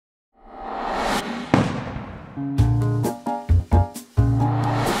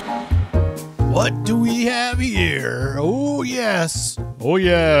What do we have here? Oh, yes. Oh,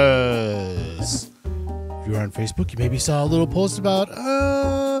 yes. If you were on Facebook, you maybe saw a little post about,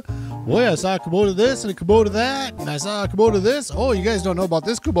 boy, I saw a Kubota this and a Kubota that, and I saw a Kubota this. Oh, you guys don't know about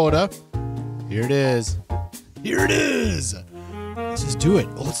this Kubota. Here it is. Here it is. Let's just do it.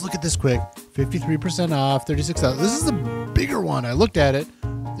 Oh, let's look at this quick. 53% off, 36,000. This is the bigger one. I looked at it.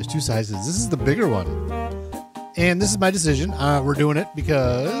 There's two sizes. This is the bigger one. And this is my decision. We're doing it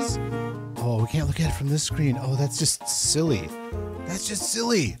because... Oh, we can't look at it from this screen. Oh, that's just silly. That's just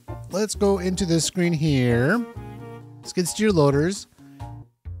silly. Let's go into this screen here. Skid steer loaders.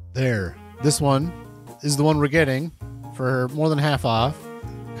 There. This one is the one we're getting for more than half off.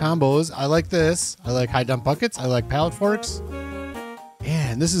 Combos. I like this. I like high dump buckets. I like pallet forks.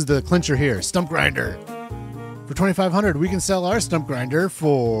 And this is the clincher here. Stump grinder. For $2,500, we can sell our stump grinder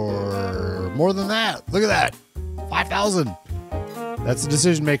for more than that. Look at that. $5,000. That's the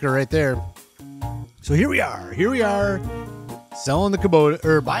decision maker right there. So here we are. Here we are. Selling the Kubota,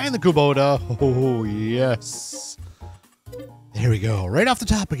 or buying the Kubota. Oh, yes. There we go. Right off the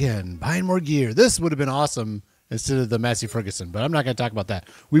top again. Buying more gear. This would have been awesome instead of the Massey Ferguson, but I'm not going to talk about that.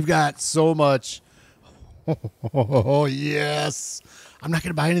 We've got so much. Oh, yes. I'm not going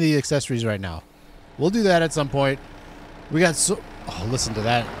to buy any of the accessories right now. We'll do that at some point. We got so... Oh, listen to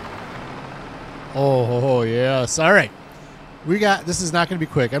that. Oh, yes. All right. We got... This is not going to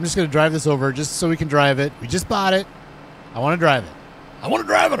be quick. I'm just going to drive this over just so we can drive it. We just bought it. I want to drive it. I want to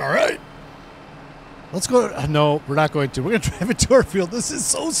drive it, all right? Let's go... No, we're not going to. We're going to drive it to our field. This is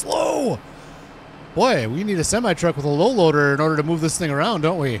so slow. Boy, we need a semi-truck with a low loader in order to move this thing around,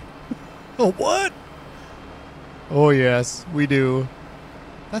 don't we? Oh, what? Oh, yes, we do.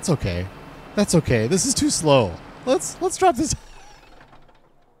 That's okay. That's okay. This is too slow. Let's drop this.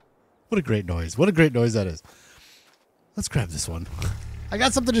 What a great noise. What a great noise that is. Let's grab this one. I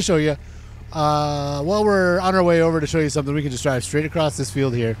got something to show you. While we're on our way over to show you something, we can just drive straight across this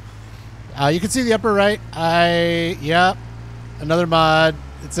field here. You can see the upper right. Yeah, another mod.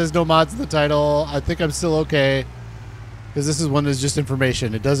 It says no mods in the title. I think I'm still okay because this is one that's just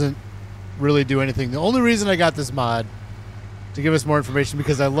information. It doesn't really do anything. The only reason I got this mod to give us more information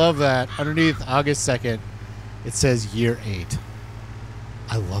because I love that underneath August 2nd, it says year 8.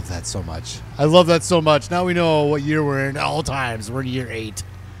 I love that so much. I love that so much. Now we know what year we're in at all times. We're in year 8.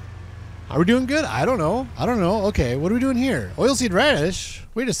 Are we doing good? I don't know. I don't know. Okay, what are we doing here? Oilseed radish?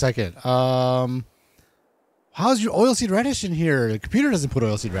 Wait a second. How's your oilseed radish in here? The computer doesn't put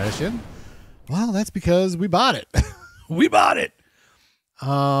oilseed radish in. Well, that's because we bought it. We bought it.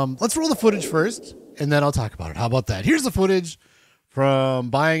 Let's roll the footage first, and then I'll talk about it. How about that? Here's the footage from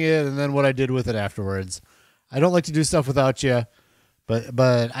buying it and then what I did with it afterwards. I don't like to do stuff without you,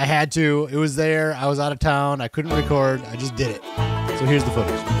 but I had to. It was there. I was out of town. I couldn't record. I just did it. So here's the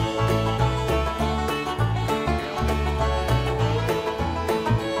footage.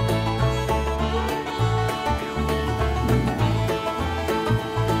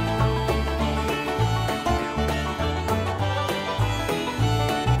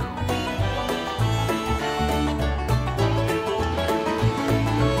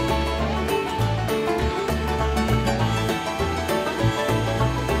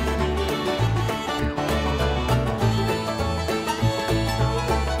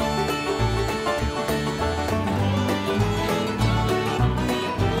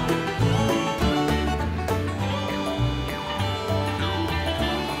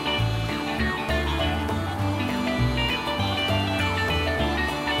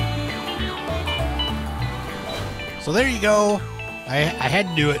 So there you go. I had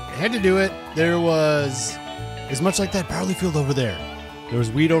to do it. I had to do it. There was as much like that barley field over there. There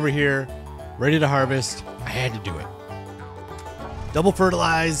was wheat over here, ready to harvest. I had to do it. Double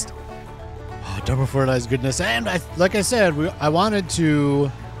fertilized. Oh, double fertilized goodness. And like I said, I wanted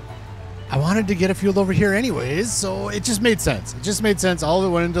to get a field over here anyways, so it just made sense. It just made sense. All of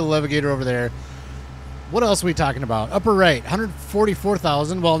it went into the levigator over there. What else are we talking about? Upper right,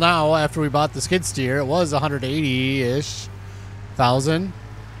 144,000. Well, now after we bought the skid steer, it was 180-ish thousand.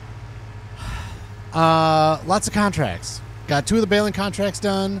 Lots of contracts. Got 2 of the baling contracts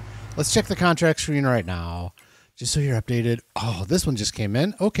done. Let's check the contract screen right now, just so you're updated. Oh, this one just came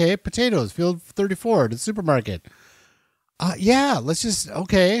in. Okay, potatoes, field 34 to the supermarket. Yeah, let's just,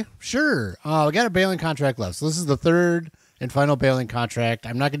 okay, sure. We got a baling contract left. So this is the 3rd and final baling contract.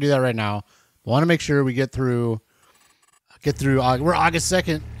 I'm not going to do that right now. I want to make sure we get through. We're August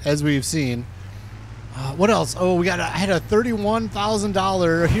 2nd, as we've seen. What else? Oh, I had a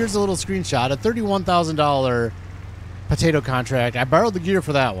 $31,000. Here's a little screenshot. A $31,000 potato contract. I borrowed the gear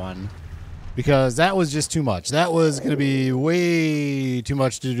for that one. because that was just too much. That was going to be way too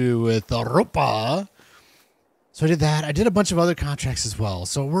much to do with the ropa. So I did that. I did a bunch of other contracts as well.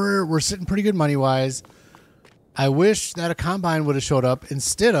 So we're sitting pretty good money-wise. I wish that a combine would have showed up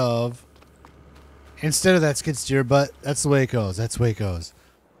instead of that skid steer, but that's the way it goes. That's the way it goes.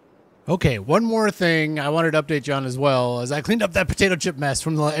 Okay, one more thing I wanted to update you on as well, as I cleaned up that potato chip mess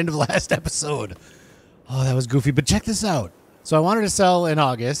from the end of the last episode. Oh, that was goofy, but check this out. So I wanted to sell in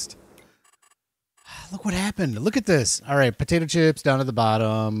August. Look what happened. Look at this. All right, potato chips down at the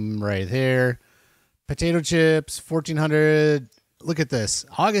bottom right there. Potato chips, 1,400. Look at this.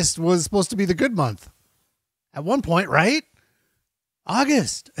 August was supposed to be the good month. At one point, right?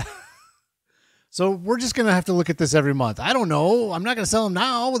 August. So we're just going to have to look at this every month. I don't know. I'm not going to sell them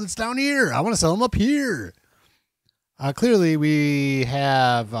now. It's down here. I want to sell them up here. Clearly, we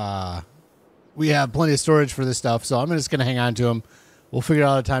have plenty of storage for this stuff, so I'm just going to hang on to them. We'll figure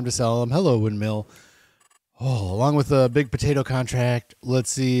out a time to sell them. Hello, windmill. Oh, along with the big potato contract. Let's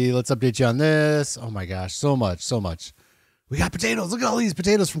see. Let's update you on this. Oh, my gosh. So much. So much. We got potatoes. Look at all these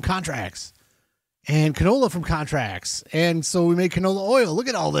potatoes from contracts. And canola from contracts. And so we made canola oil. Look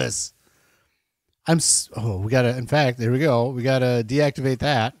at all this. We got to, in fact, there we go. We got to deactivate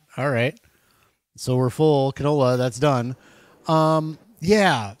that. All right. So we're full canola. That's done.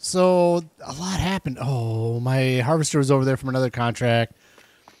 Yeah. So a lot happened. Oh, my harvester was over there from another contract.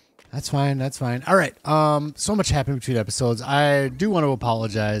 That's fine. That's fine. All right. So much happened between episodes. I do want to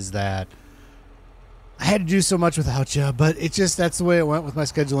apologize that I had to do so much without you, but that's the way it went with my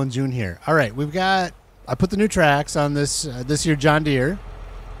schedule in June here. All right. I put the new tracks on this year John Deere.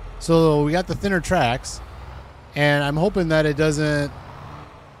 So we got the thinner tracks, and I'm hoping that it doesn't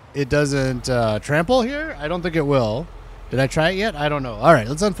trample here. I don't think it will. Did I try it yet? I don't know. All right,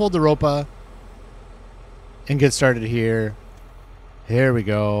 let's unfold the ropa and get started here. Here we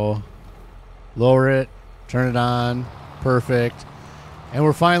go. Lower it, turn it on. Perfect. And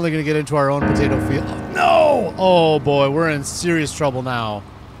we're finally going to get into our own potato field. Oh, no! Oh, boy, we're in serious trouble now.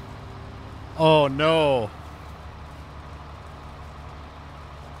 Oh, no.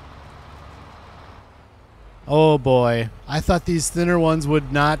 Oh, boy. I thought these thinner ones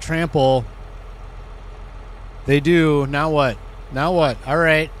would not trample. They do. Now what? Now what? All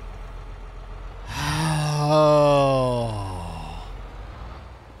right. Oh.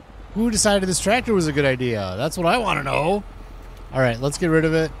 Who decided this tractor was a good idea? That's what I want to know. All right, let's get rid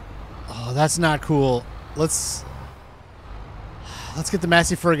of it. Oh, that's not cool. Let's get the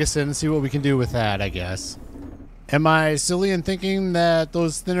Massey Ferguson and see what we can do with that, I guess. Am I silly in thinking that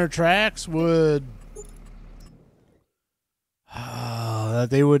those thinner tracks would... that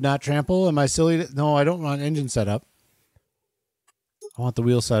they would not trample? Am I silly? No, I don't want engine setup. I want the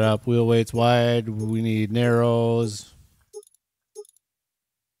wheel setup. Wheel weights wide. We need narrows.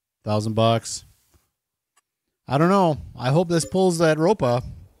 $1,000. I don't know. I hope this pulls that ropa.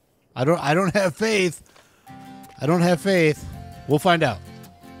 I don't have faith. I don't have faith. We'll find out.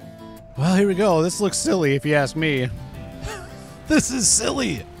 Well, here we go. This looks silly if you ask me. This is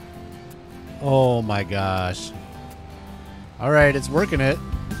silly. Oh my gosh. All right, it's working it.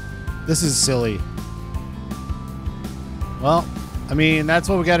 This is silly. Well, I mean, that's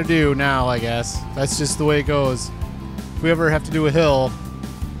what we got to do now, I guess. That's just the way it goes. If we ever have to do a hill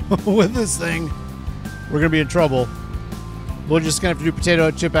with this thing, we're going to be in trouble. We're just going to have to do potato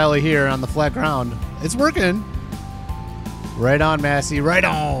chip alley here on the flat ground. It's working. Right on, Massey. Right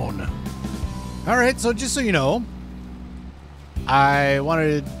on. All right, so just so you know, I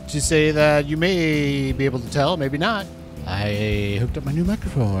wanted to say that you may be able to tell, maybe not. I hooked up my new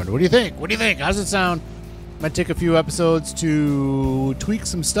microphone. What do you think? What do you think? How's it sound? Might take a few episodes to tweak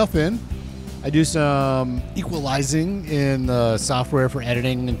some stuff in. I do some equalizing in the software for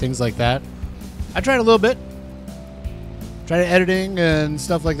editing and things like that. I tried a little bit. Tried editing and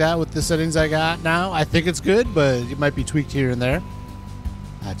stuff like that with the settings I got now. I think it's good, but it might be tweaked here and there.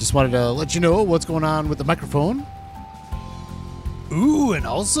 I just wanted to let you know what's going on with the microphone. Ooh, and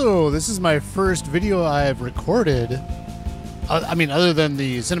also, this is my first video I've recorded. I mean, other than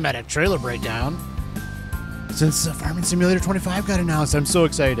the cinematic trailer breakdown, since Farming Simulator 25 got announced. I'm so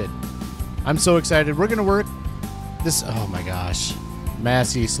excited. I'm so excited. We're going to work this. Oh my gosh.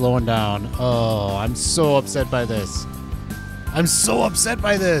 Massey slowing down. Oh, I'm so upset by this. I'm so upset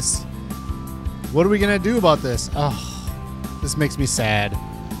by this. What are we going to do about this? Oh, this makes me sad.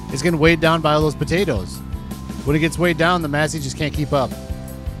 It's getting weighed down by all those potatoes. When it gets weighed down, the Massey just can't keep up.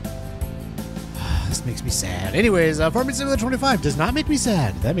 This makes me sad. Anyways, Farming Simulator 25 does not make me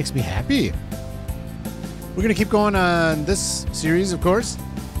sad. That makes me happy. We're going to keep going on this series, of course.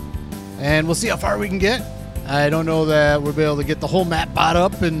 And we'll see how far we can get. I don't know that we'll be able to get the whole map bought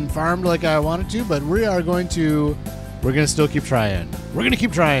up and farmed like I wanted to, but we're going to still keep trying. We're going to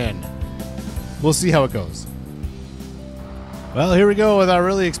keep trying. We'll see how it goes. Well, here we go with our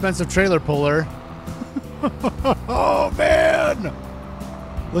really expensive trailer puller. Oh, man.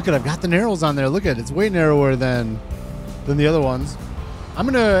 Look at, I've got the narrows on there. Look at it. It's way narrower than the other ones. I'm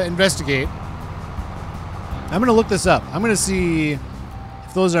going to investigate. I'm going to look this up. I'm going to see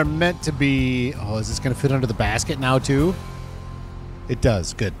if those are meant to be... Oh, is this going to fit under the basket now, too? It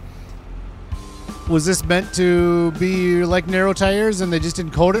does. Good. Was this meant to be like narrow tires and they just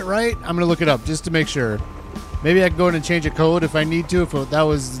didn't code it right? I'm going to look it up just to make sure. Maybe I can go in and change a code if I need to, if that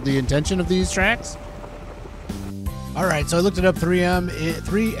was the intention of these tracks. All right, so I looked it up. 3M.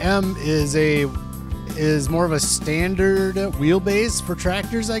 3M is more of a standard wheelbase for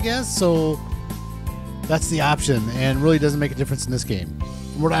tractors, I guess. So that's the option, and really doesn't make a difference in this game,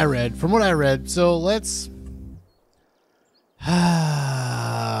 from what I read. So let's.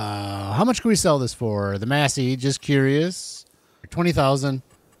 How much can we sell this for? The Massey, just curious. 20,000.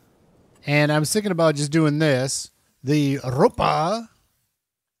 And I was thinking about just doing this. The Ropa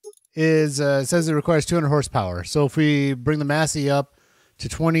is says it requires 200 horsepower. So if we bring the Massey up to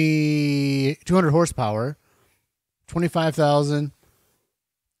 200 horsepower, 25,000,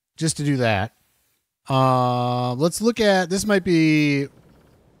 just to do that. Let's look at, this might be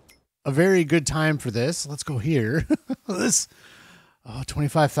a very good time for this. Let's go here. This,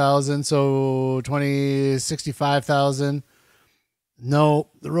 25,000. So 65,000. No,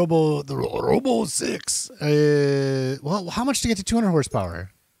 the Robo 6. Well, how much to get to 200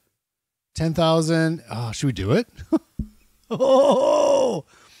 horsepower? 10,000. Oh, should we do it? Oh,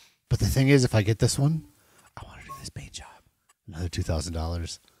 but the thing is, if I get this one, I want to do this paint job. Another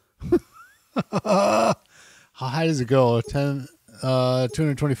 $2,000. How high does it go?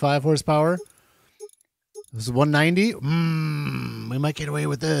 225 horsepower. This is 190. We might get away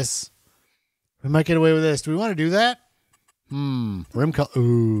with this. Do we want to do that? Rim color.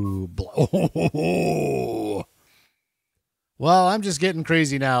 Ooh. Oh. Well, I'm just getting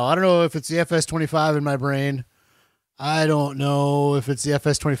crazy now. I don't know if it's the FS22 in my brain. I don't know if it's the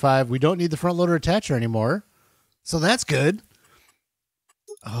FS22. We don't need the front loader attacher anymore. So that's good.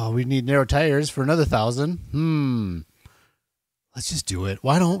 Oh, we need narrow tires for another 1,000. Let's just do it.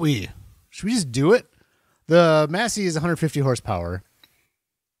 Why don't we? Should we just do it? The Massey is 150 horsepower.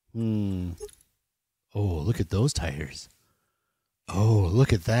 Oh, look at those tires. Oh,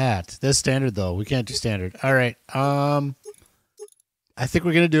 look at that. That's standard, though. We can't do standard. All right. I think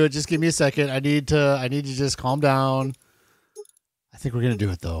we're going to do it. Just give me a second. I need to just calm down. I think we're going to do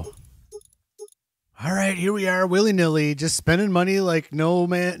it, though. All right, here we are, willy-nilly, just spending money like no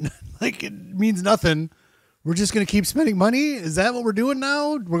man, like it means nothing. We're just going to keep spending money? Is that what we're doing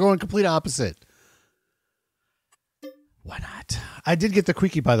now? We're going complete opposite. Why not? I did get the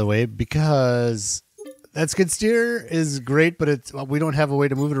quickie, by the way, because that skid steer is great, but we don't have a way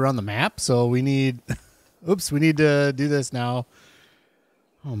to move it around the map, so we need... Oops, we need to do this now.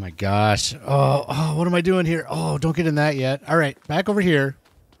 Oh, my gosh. Oh, what am I doing here? Oh, don't get in that yet. All right, back over here.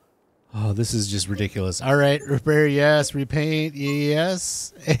 Oh, this is just ridiculous. All right, repair, yes. Repaint,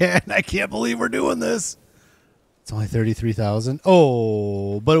 yes. And I can't believe we're doing this. It's only 33,000.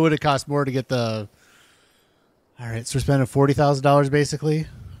 Oh, but it would have cost more to get the... All right, so we're spending $40,000 basically.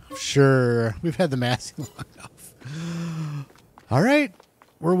 Sure, we've had the Massey long enough. All right,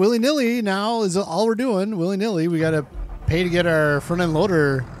 we're willy-nilly now is all we're doing. Willy-nilly, we got to pay to get our front-end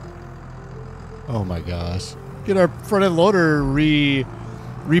loader. Oh, my gosh. Get our front-end loader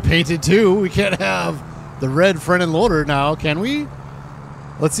repainted too. We can't have the red front-end loader now, can we?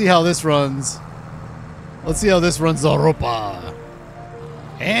 Let's see how this runs. Let's see how this runs the Europa.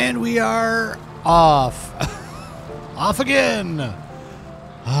 And we are off. Off again.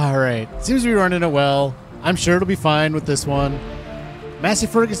 All right. Seems to be running it well. I'm sure it'll be fine with this one. Massey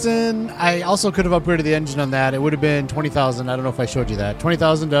Ferguson, I also could have upgraded the engine on that. It would have been 20,000. I don't know if I showed you that.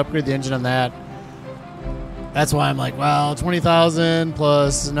 20,000 to upgrade the engine on that. That's why I'm like, well, 20,000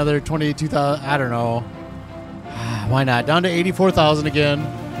 plus another 22,000. I don't know. Why not? Down to 84,000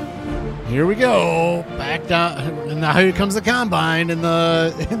 again. Here we go. Back down. And now here comes the combine and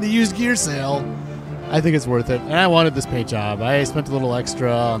the used gear sale. I think it's worth it. And I wanted this paint job. I spent a little extra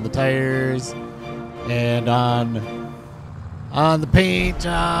on the tires and on the paint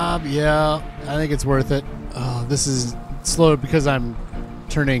job. Yeah, I think it's worth it. Oh, this is slow because I'm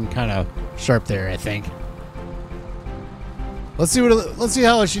turning kind of sharp there, I think. Let's see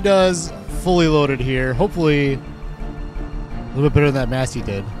how she does fully loaded here. Hopefully a little bit better than that Massey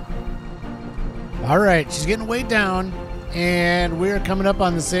did. All right, she's getting weighed down. And we're coming up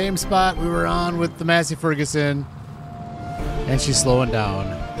on the same spot we were on with the Massey Ferguson. And she's slowing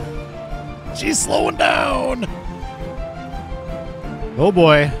down. She's slowing down. Oh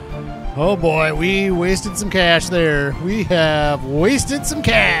boy. Oh boy, we wasted some cash there. We have wasted some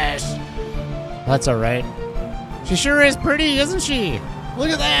cash. That's all right. She sure is pretty, isn't she? Look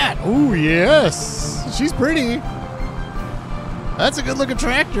at that. Oh, yes. She's pretty. That's a good-looking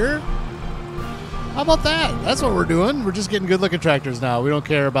tractor. How about that? That's what we're doing. We're just getting good-looking tractors now. We don't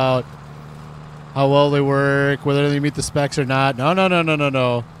care about how well they work, whether they meet the specs or not. No, no, no, no, no,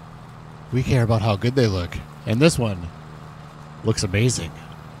 no. We care about how good they look. And this one looks amazing.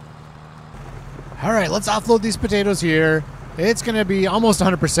 All right, let's offload these potatoes here. It's going to be almost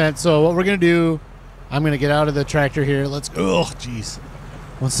 100%. So what we're going to do, I'm going to get out of the tractor here. Let's go. Oh, jeez.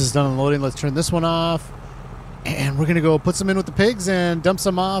 Once this is done unloading, let's turn this one off. And we're going to go put some in with the pigs and dump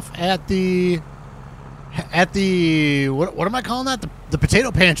some off at the what am I calling that? The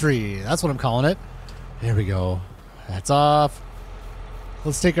potato pantry. That's what I'm calling it. There we go. That's off.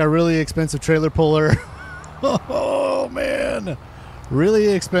 Let's take our really expensive trailer puller. Oh, man. Really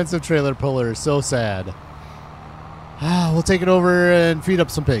expensive trailer puller. So sad. We'll take it over and feed up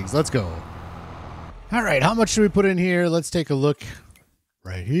some pigs. Let's go. All right. How much should we put in here? Let's take a look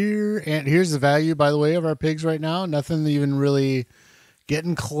right here. And here's the value, by the way, of our pigs right now. Nothing even really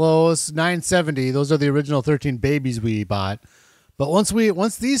getting close. 970. Those are the original 13 babies we bought. But once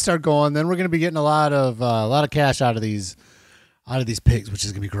these start going, then we're going to be getting a lot of cash out of these pigs, which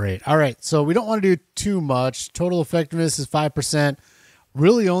is going to be great. All right, so we don't want to do too much. Total effectiveness is 5%.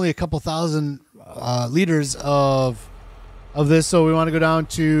 Really, only a couple thousand liters of this. So we want to go down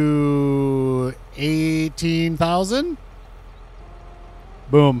to 18,000.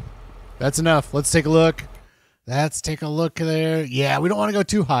 Boom, that's enough. Let's take a look. Let's take a look there. Yeah, we don't want to go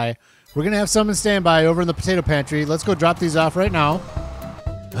too high. We're going to have some in standby over in the potato pantry. Let's go drop these off right now.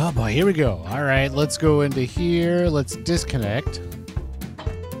 Oh, boy, here we go. All right, let's go into here. Let's disconnect.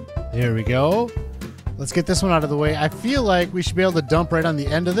 There we go. Let's get this one out of the way. I feel like we should be able to dump right on the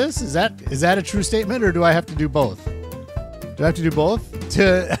end of this. Is that a true statement, or do I have to do both? Do I have to do both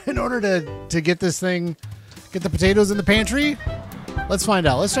in order to get this thing, get the potatoes in the pantry? Let's find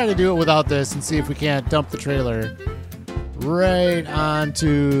out. Let's try to do it without this and see if we can't dump the trailer right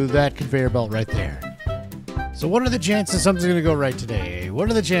onto that conveyor belt right there. So what are the chances something's going to go right today? What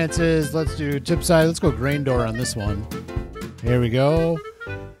are the chances? Let's do tip side. Let's go grain door on this one. Here we go.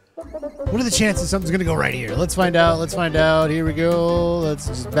 What are the chances something's going to go right here? Let's find out. Let's find out. Here we go. Let's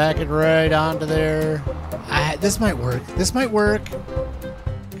just back it right onto there. This might work. This might work.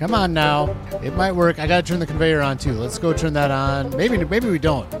 Come on now. It might work. I got to turn the conveyor on too. Let's go turn that on. Maybe we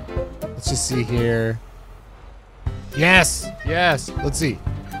don't. Let's just see here. Yes. Yes. Let's see.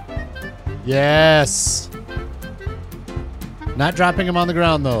 Yes. Not dropping him on the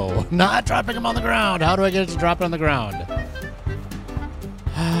ground though. Not dropping him on the ground. How do I get it to drop it on the ground?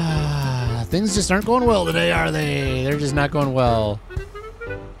 Things just aren't going well today, are they? They're just not going well.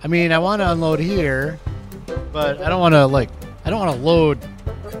 I mean, I want to unload here, but I don't want to load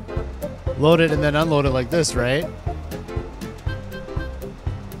it and then unload it like this, right?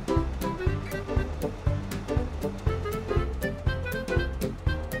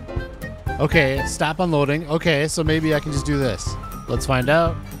 Okay, stop unloading. Okay, so maybe I can just do this. Let's find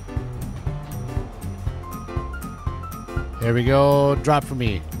out. There we go. Drop for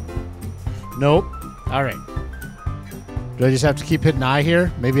me. Nope. All right. Do I just have to keep hitting I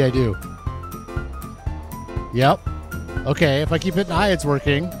here? Maybe I do. Yep. Okay, if I keep hitting I, it's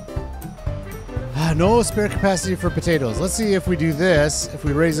working. No spare capacity for potatoes. Let's see if we do this. If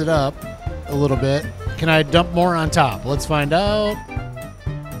we raise it up a little bit, can I dump more on top? Let's find out.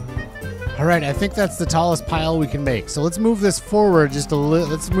 All right, I think that's the tallest pile we can make. So let's move this forward just a little.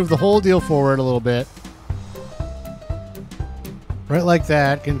 Let's move the whole deal forward a little bit. Right like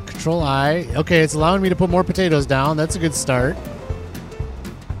that. Can control I. Okay, it's allowing me to put more potatoes down. That's a good start.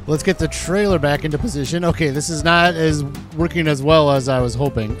 Let's get the trailer back into position. Okay, this is not as working as well as I was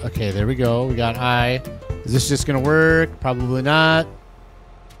hoping. Okay, there we go. We got I. Is this just going to work? Probably not.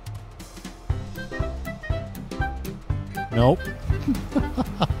 Nope.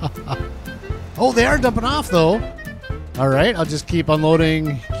 Oh, they are dumping off, though. All right, I'll just keep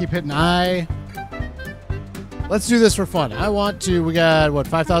unloading, keep hitting I. Let's do this for fun. I want to, we got, what,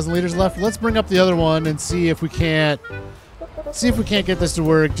 5,000 liters left? Let's bring up the other one and see if we can't get this to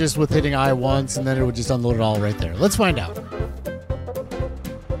work just with hitting I once, and then it would just unload it all right there. Let's find out.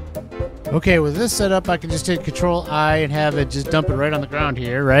 Okay, with this setup, I can just hit Control I and have it just dump it right on the ground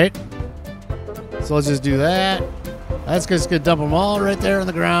here, right? So let's just do that. That's just going to dump them all right there on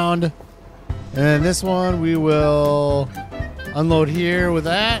the ground. And then this one we will unload here with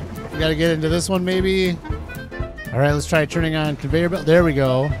that. We got to get into this one maybe. All right, let's try turning on conveyor belt. There we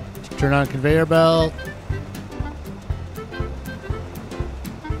go. Turn on conveyor belt.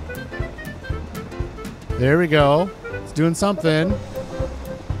 There we go. It's doing something.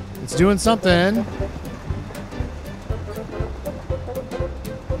 It's doing something.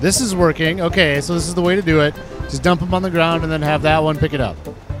 This is working. Okay, so this is the way to do it. Just dump them on the ground and then have that one pick it up.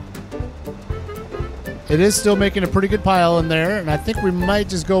 It is still making a pretty good pile in there, and I think we might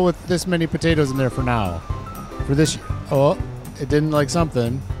just go with this many potatoes in there for now. For this. Oh, it didn't like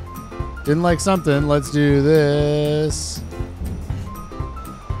something. Didn't like something. Let's do this.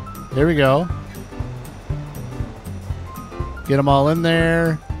 There we go. Get them all in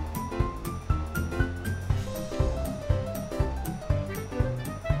there.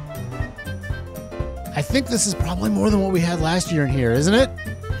 I think this is probably more than what we had last year in here, isn't it?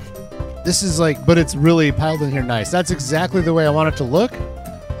 This is like, but it's really piled in here nice. That's exactly the way I want it to look.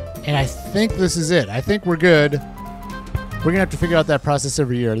 And I think this is it. I think we're good. We're going to have to figure out that process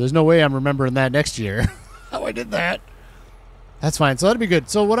every year. There's no way I'm remembering that next year. How I did that. That's fine. So that'll be good.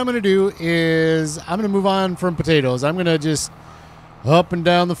 So what I'm going to do is I'm going to move on from potatoes. I'm going to just up and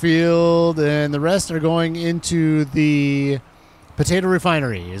down the field, and the rest are going into the potato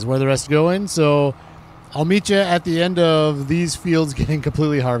refinery is where the rest are going. So I'll meet you at the end of these fields getting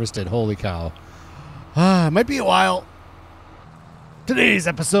completely harvested. Holy cow. Might be a while. Today's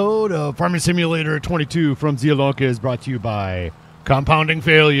episode of Farming Simulator 22 from Zielonka is brought to you by Compounding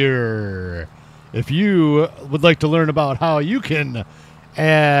Failure. If you would like to learn about how you can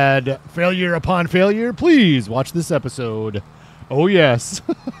add failure upon failure, please watch this episode. Oh, yes.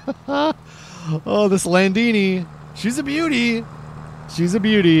 Oh, this Landini. She's a beauty. She's a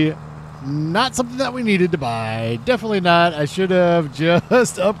beauty. Not something that we needed to buy. Definitely not. I should have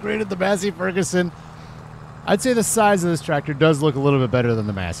just upgraded the Massey Ferguson. I'd say the size of this tractor does look a little bit better than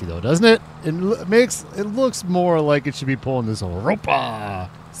the Massey, though, doesn't it? It looks more like it should be pulling this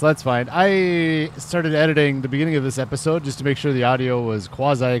Europa. So that's fine. I started editing the beginning of this episode just to make sure the audio was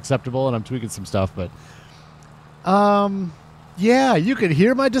quasi-acceptable, and I'm tweaking some stuff, but yeah, you could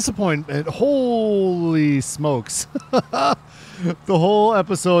hear my disappointment. Holy smokes. The whole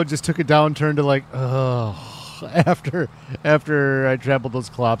episode just took a downturn to like, after I trampled those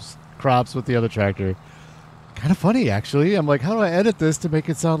crops with the other tractor. Kind of funny, actually. I'm like, how do I edit this to make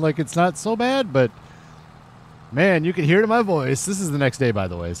it sound like it's not so bad? But, man, you can hear it in my voice. This is the next day, by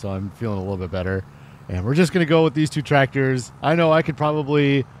the way, so I'm feeling a little bit better. And we're just going to go with these two tractors. I know I could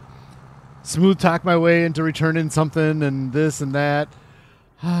probably smooth talk my way into returning something and this and that.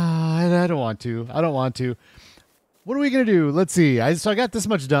 I don't want to. I don't want to. What are we going to do? Let's see. So I got this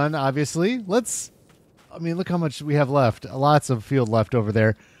much done, obviously. Look how much we have left. Lots of field left over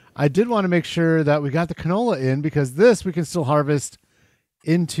there. I did want to make sure that we got the canola in because this we can still harvest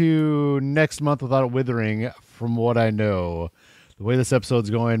into next month without it withering from what I know. The way this episode's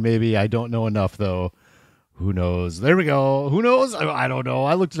going, maybe I don't know enough, though. Who knows? There we go. Who knows? I don't know.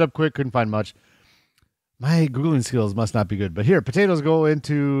 I looked it up quick. Couldn't find much. My Googling skills must not be good. But here, potatoes go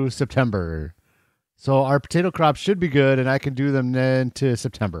into September. So our potato crops should be good, and I can do them into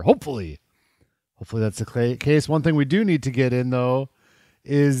September. Hopefully. Hopefully that's the case. One thing we do need to get in, though,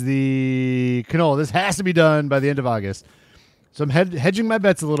 is the canola. This has to be done by the end of August. So I'm hedging my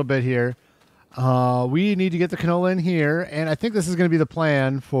bets a little bit here. We need to get the canola in here, and I think this is going to be the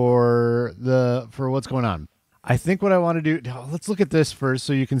plan for what's going on. I think what I want to do, let's look at this first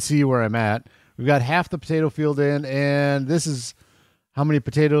so you can see where I'm at. We've got half the potato field in, and this is how many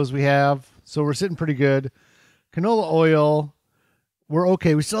potatoes we have. So we're sitting pretty good. Canola oil, we're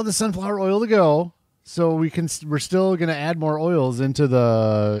okay. We still have the sunflower oil to go. So we're still going to add more oils into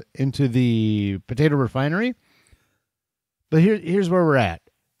the potato refinery. But here's where we're at.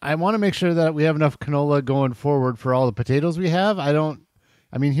 I want to make sure that we have enough canola going forward for all the potatoes we have.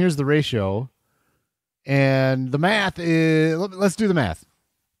 Here's the ratio. And the math is, let's do the math.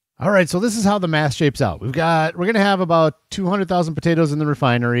 All right, so this is how the math shapes out. We're going to have about 200,000 potatoes in the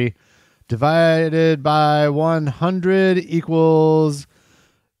refinery. Divided by 100 equals,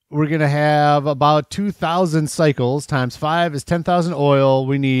 we're going to have about 2,000 cycles times 5 is 10,000 oil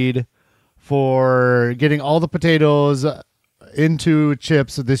we need for getting all the potatoes into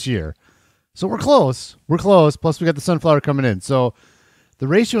chips this year. So we're close. We're close. Plus we got the sunflower coming in. So the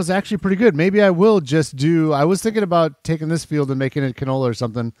ratio is actually pretty good. Maybe I will I was thinking about taking this field and making it canola or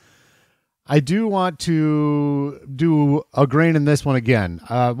something. I do want to do a grain in this one again.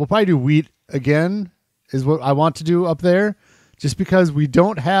 We'll probably do wheat again is what I want to do up there, just because we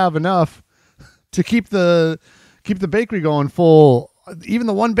don't have enough to keep the bakery going full even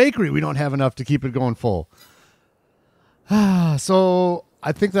the one bakery, we don't have enough to keep it going full. So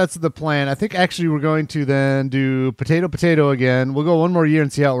I think that's the plan. I think actually we're going to then do potato again. We'll go one more year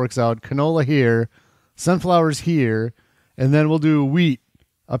and see how it works out. Canola here, sunflowers here, and then we'll do wheat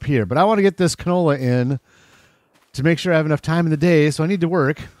up here. But I want to get this canola in to make sure I have enough time in the day. So I need to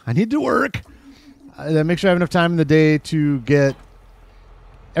work. Make sure I have enough time in the day to get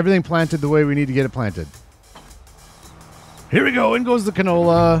everything planted the way we need to get it planted. Here we go. In goes the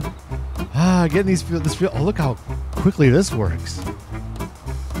canola. Getting this field. Oh, look how quickly this works.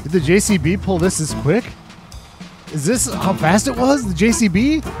 Did the JCB pull this as quick? Is this how fast it was? The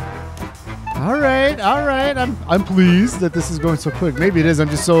JCB? All right. I'm pleased that this is going so quick. Maybe it is. I'm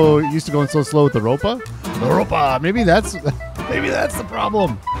just so used to going so slow with the Ropa. Maybe that's the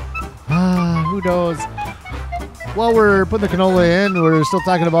problem. Who knows? While we're putting the canola in, we're still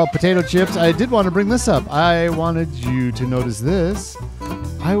talking about potato chips. I did want to bring this up. I wanted you to notice this.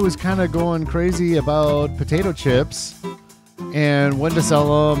 I was kind of going crazy about potato chips and when to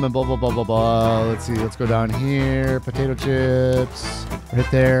sell them and blah, blah, blah, blah, blah. Let's see. Let's go down here. Potato chips. Right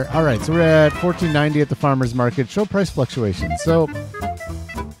there. All right. So we're at $14.90 at the farmer's market. Show price fluctuations. So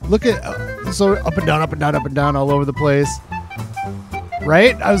look at, so up and down all over the place.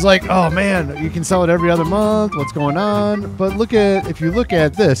 Right? I was like, oh man, you can sell it every other month. What's going on? But if you look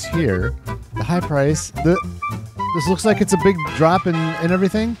at this here, the high price, this looks like it's a big drop in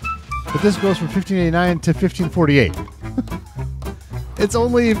everything, but this goes from $15.89 to $15.48. It's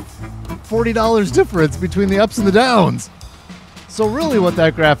only $40 difference between the ups and the downs. So really what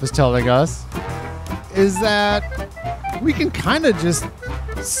that graph is telling us is that we can kind of just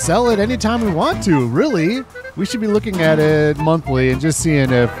sell it anytime we want to, really. We should be looking at it monthly and just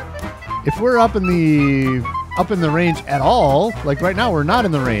seeing if we're up in the range at all. Like right now, we're not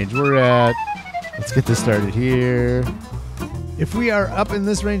in the range. We're at, let's get this started here. If we are up in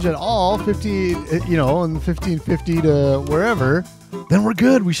this range at all, 50, in 1550 to wherever, then we're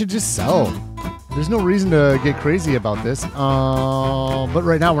good. We should just sell. There's no reason to get crazy about this. But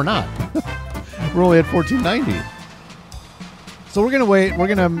right now we're not. We're only at 1490. So we're gonna wait.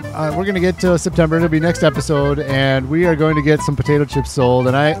 We're gonna get to September. It'll be next episode, and we are going to get some potato chips sold.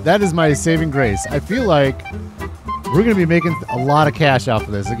 And that is my saving grace. I feel like we're gonna be making a lot of cash off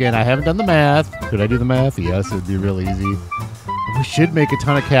of this. Again, I haven't done the math. Could I do the math? Yes, it'd be real easy. We should make a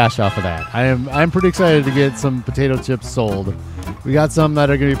ton of cash off of that. I'm pretty excited to get some potato chips sold. We got some that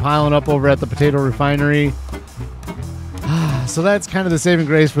are gonna be piling up over at the potato refinery. So that's kind of the saving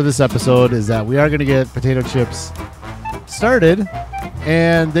grace for this episode, is that we are gonna get potato chips started,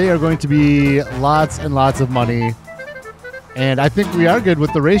 and they are going to be lots and lots of money. And I think we are good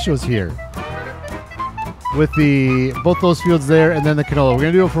with the ratios here with both those fields there and then the canola. We're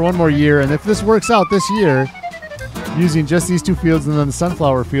gonna do it for one more year, and if this works out this year using just these two fields and then the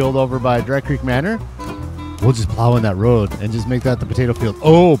sunflower field over by Dry Creek Manor, we'll just plow in that road and just make that the potato field.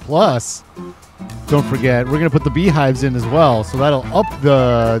 Oh, plus don't forget, we're gonna put the beehives in as well, so that'll up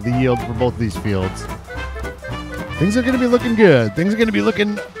the yield for both of these fields. Things are going to be looking good. Things are going to be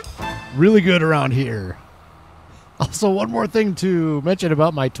looking really good around here. Also, one more thing to mention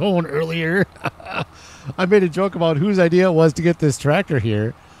about my tone earlier. I made a joke about whose idea it was to get this tractor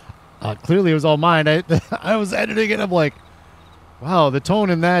here. Clearly, it was all mine. I was editing it. I'm like, wow, the tone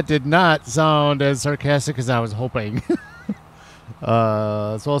in that did not sound as sarcastic as I was hoping. So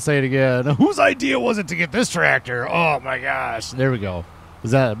I'll say it again. Whose idea was it to get this tractor? Oh, my gosh. There we go. Was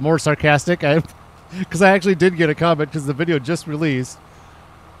that more sarcastic? Because I actually did get a comment because the video just released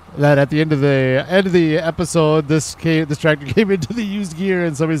that at the end of the episode, this tractor came into the used gear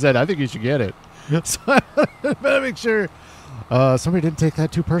and somebody said, "I think you should get it." So I better make sure somebody didn't take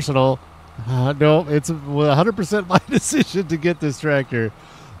that too personal. No, it's 100% my decision to get this tractor.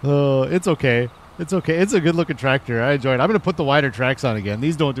 It's okay. It's okay. It's a good looking tractor. I enjoy it. I'm going to put the wider tracks on again.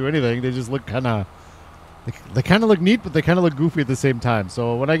 These don't do anything. They just look kind of. They kind of look neat, but they kind of look goofy at the same time.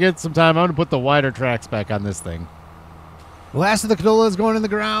 So when I get some time, I'm going to put the wider tracks back on this thing. The last of the canola is going in the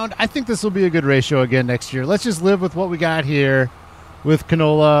ground. I think this will be a good ratio again next year. Let's just live with what we got here with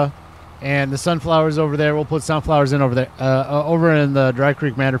canola and the sunflowers over there. We'll put sunflowers in over there, over in the Dry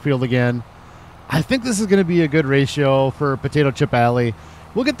Creek Manor field again. I think this is going to be a good ratio for Potato Chip Alley.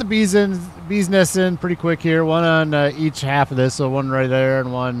 We'll get the bees nests in pretty quick here. One on each half of this, so one right there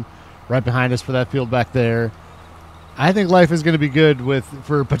and one right behind us for that field back there. I think life is going to be good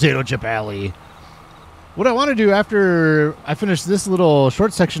for Potato Chip Alley. What I want to do after I finish this little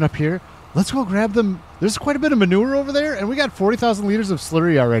short section up here, let's go grab them. There's quite a bit of manure over there, and we got 40,000 liters of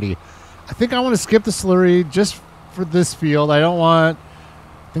slurry already. I think I want to skip the slurry just for this field. I don't want...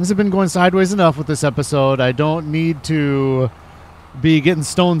 Things have been going sideways enough with this episode. I don't need to be getting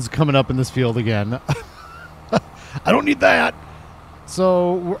stones coming up in this field again. I don't need that.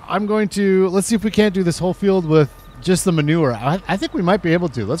 So I'm going to, let's see if we can't do this whole field with just the manure. I think we might be able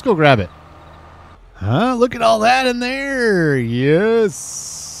to. Let's go grab it. Huh? Look at all that in there.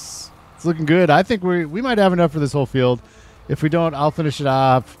 Yes. It's looking good. I think we might have enough for this whole field. If we don't, I'll finish it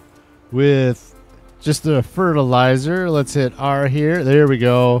off with just the fertilizer. Let's hit R here. There we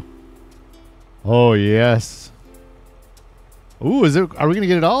go. Oh, yes. Ooh, are we going to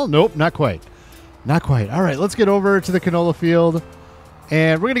get it all? Nope, not quite. Not quite. All right, let's get over to the canola field.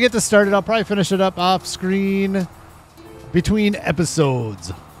 And we're going to get this started. I'll probably finish it up off screen between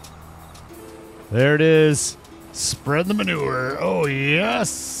episodes. There it is. Spread the manure. Oh,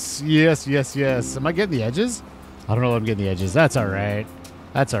 yes. Yes, yes, yes. Am I getting the edges? I don't know if I'm getting the edges. That's all right.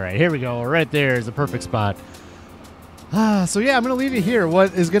 That's all right. Here we go. Right there is the perfect spot. So, yeah, I'm going to leave you here.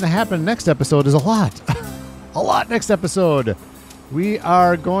 What is going to happen next episode is a lot. A lot next episode. We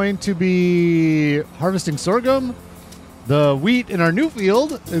are going to be harvesting sorghum. The wheat in our new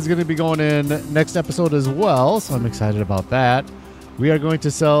field is going to be going in next episode as well, so I'm excited about that. We are going to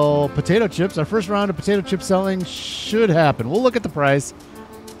sell potato chips. Our first round of potato chip selling should happen. We'll look at the price.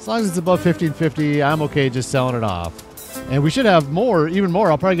 As long as it's above $15.50, I'm okay just selling it off. And we should have more, even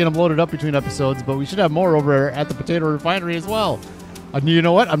more. I'll probably get them loaded up between episodes, but we should have more over at the potato refinery as well. You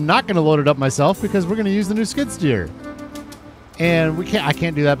know what? I'm not going to load it up myself because we're going to use the new skid steer. And I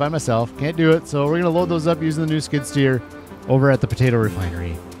can't do that by myself. Can't do it. So we're going to load those up using the new skid steer over at the potato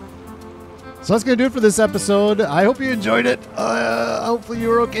refinery. So that's going to do it for this episode. I hope you enjoyed it. Hopefully you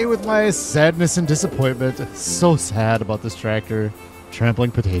were okay with my sadness and disappointment. So sad about this tractor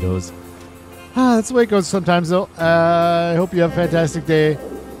trampling potatoes. That's the way it goes sometimes, though. I hope you have a fantastic day.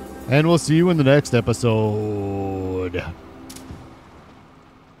 And we'll see you in the next episode.